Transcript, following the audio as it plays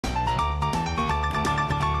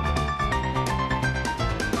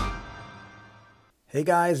Hey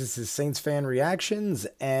guys, this is Saints Fan Reactions,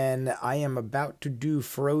 and I am about to do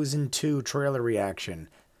Frozen 2 trailer reaction.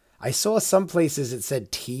 I saw some places it said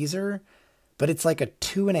teaser, but it's like a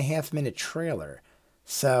 2.5 minute trailer.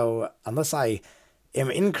 So, unless I am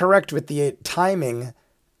incorrect with the timing,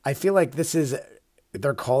 I feel like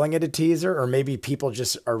they're calling it a teaser, or maybe people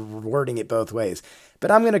just are wording it both ways.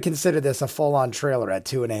 But I'm going to consider this a full on trailer at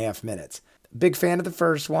 2.5 minutes. Big fan of the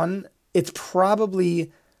first one. It's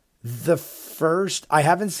probably the first. I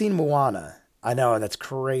haven't seen Moana. I know that's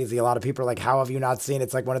crazy. A lot of people are like, how have you not seen it?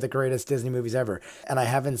 It's like one of the greatest Disney movies ever. And I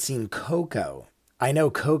haven't seen Coco. I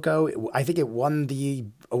know Coco, I think it won the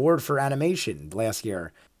award for animation last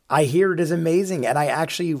year. I hear it is amazing, and I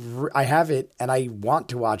have it and I want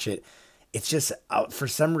to watch it. It's just for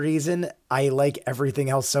some reason I like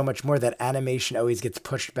everything else so much more that animation always gets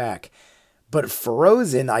pushed back. But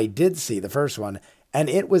Frozen, I did see the first one, and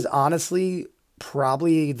it was honestly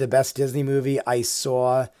probably the best Disney movie I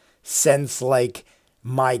saw since like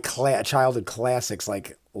my childhood classics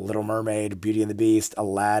like Little Mermaid, Beauty and the Beast,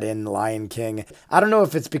 Aladdin, Lion King. I don't know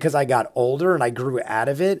if it's because I got older and I grew out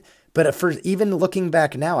of it, but for even looking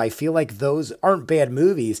back now, I feel like those aren't bad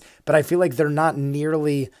movies, but I feel like they're not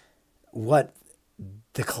nearly what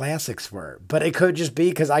the classics were. But it could just be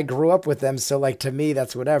because I grew up with them, so like to me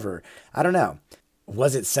that's whatever. I don't know.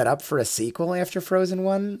 Was it set up for a sequel after Frozen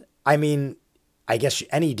 1? I mean, I guess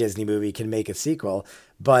any Disney movie can make a sequel,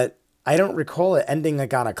 but I don't recall it ending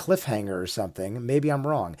like on a cliffhanger or something. Maybe I'm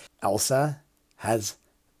wrong. Elsa has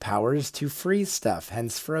powers to freeze stuff,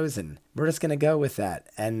 hence Frozen. We're just going to go with that,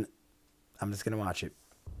 and I'm just going to watch it.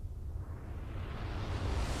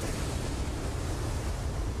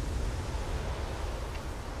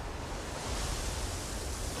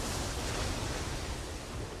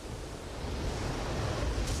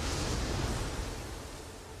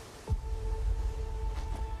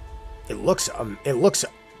 It looks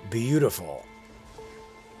beautiful.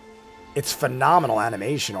 It's phenomenal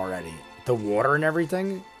animation already. The water and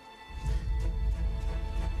everything.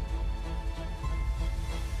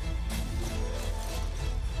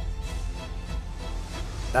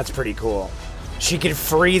 That's pretty cool. She can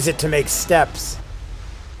freeze it to make steps.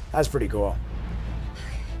 That's pretty cool.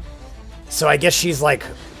 So I guess she's like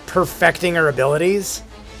perfecting her abilities.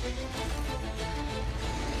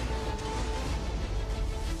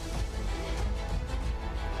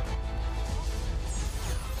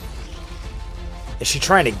 Is she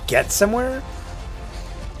trying to get somewhere?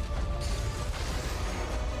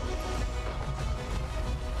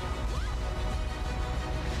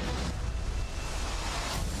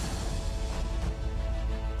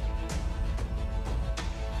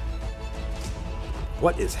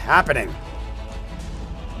 What is happening?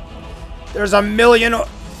 There's a million.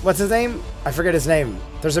 What's his name? I forget his name.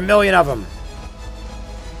 There's a million of them.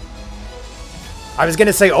 I was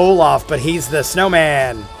gonna say Olaf, but he's the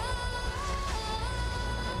snowman.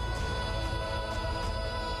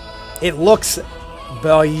 It looks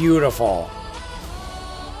beautiful.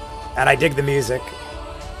 And I dig the music.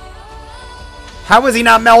 How is he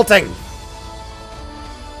not melting?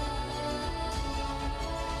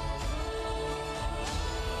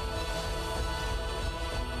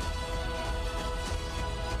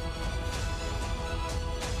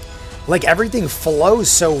 Like everything flows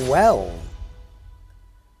so well.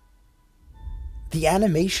 The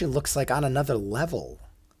animation looks like on another level.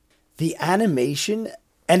 The animation.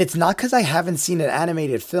 And it's not because I haven't seen an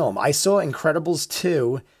animated film. I saw Incredibles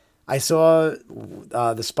 2. I saw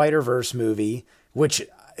the Spider-Verse movie, which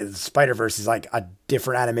Spider-Verse is like a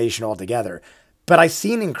different animation altogether. But I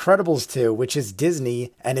seen Incredibles 2, which is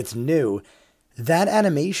Disney, and it's new. That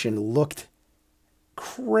animation looked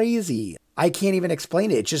crazy. I can't even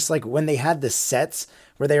explain it. It's just like when they had the sets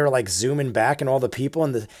where they were like zooming back and all the people,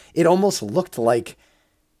 and it almost looked like,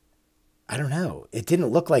 I don't know. It didn't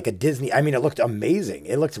look like a Disney. I mean, it looked amazing.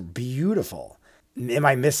 It looked beautiful. Am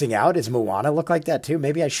I missing out? Does Moana look like that too?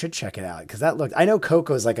 Maybe I should check it out because that looked. I know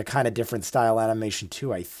Coco is like a kind of different style animation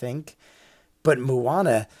too, I think. But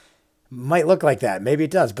Moana might look like that. Maybe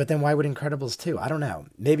it does. But then why would Incredibles 2? I don't know.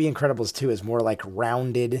 Maybe Incredibles 2 is more like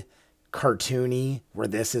rounded, cartoony, where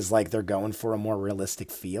this is like they're going for a more realistic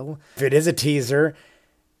feel. If it is a teaser,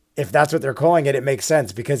 if that's what they're calling it, it makes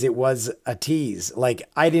sense because it was a tease. Like,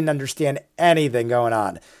 I didn't understand anything going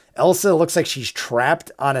on. Elsa looks like she's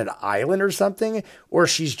trapped on an island or something, or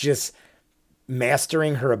she's just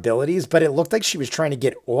mastering her abilities, but it looked like she was trying to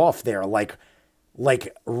get off there, like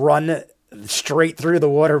run straight through the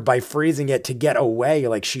water by freezing it to get away,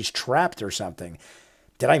 like she's trapped or something.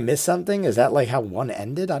 Did I miss something? Is that like how one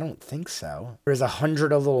ended? I don't think so. There's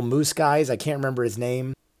 100 of little moose guys. I can't remember his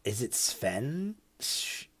name. Is it Sven?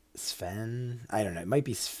 Sven? I don't know. It might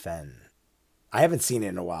be Sven. I haven't seen it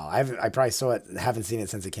in a while. I probably saw it, haven't seen it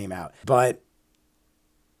since it came out. But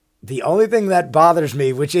the only thing that bothers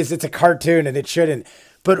me, which is it's a cartoon and it shouldn't,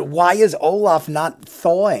 but why is Olaf not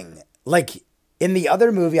thawing? Like in the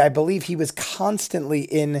other movie, I believe he was constantly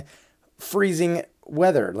in freezing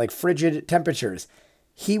weather, like frigid temperatures.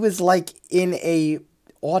 He was like in a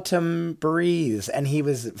autumn breeze and he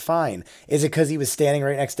was fine. Is it because he was standing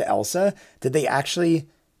right next to Elsa? Did they actually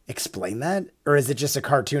explain that? Or is it just a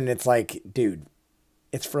cartoon and it's like, dude,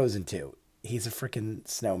 it's Frozen 2. He's a freaking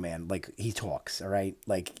snowman. Like, he talks, all right?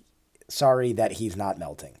 Like, sorry that he's not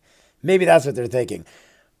melting. Maybe that's what they're thinking.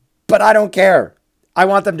 But I don't care. I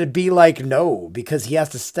want them to be like, no, because he has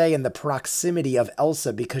to stay in the proximity of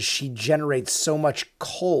Elsa because she generates so much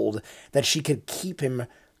cold that she could keep him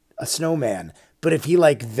a snowman. But if he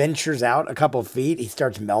like ventures out a couple feet, he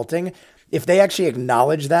starts melting. If they actually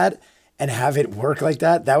acknowledge that and have it work like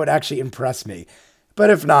that, that would actually impress me. But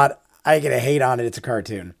if not, I get a hate on it. It's a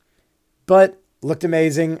cartoon. But looked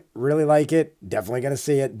amazing. Really like it. Definitely going to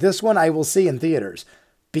see it. This one I will see in theaters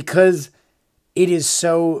because it is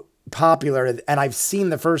so popular. And I've seen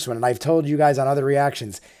the first one and I've told you guys on other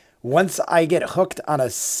reactions. Once I get hooked on a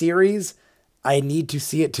series, I need to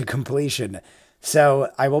see it to completion.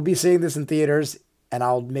 So I will be seeing this in theaters and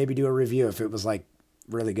I'll maybe do a review if it was like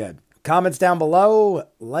really good. Comments down below,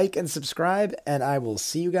 like and subscribe, and I will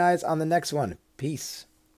see you guys on the next one. Peace.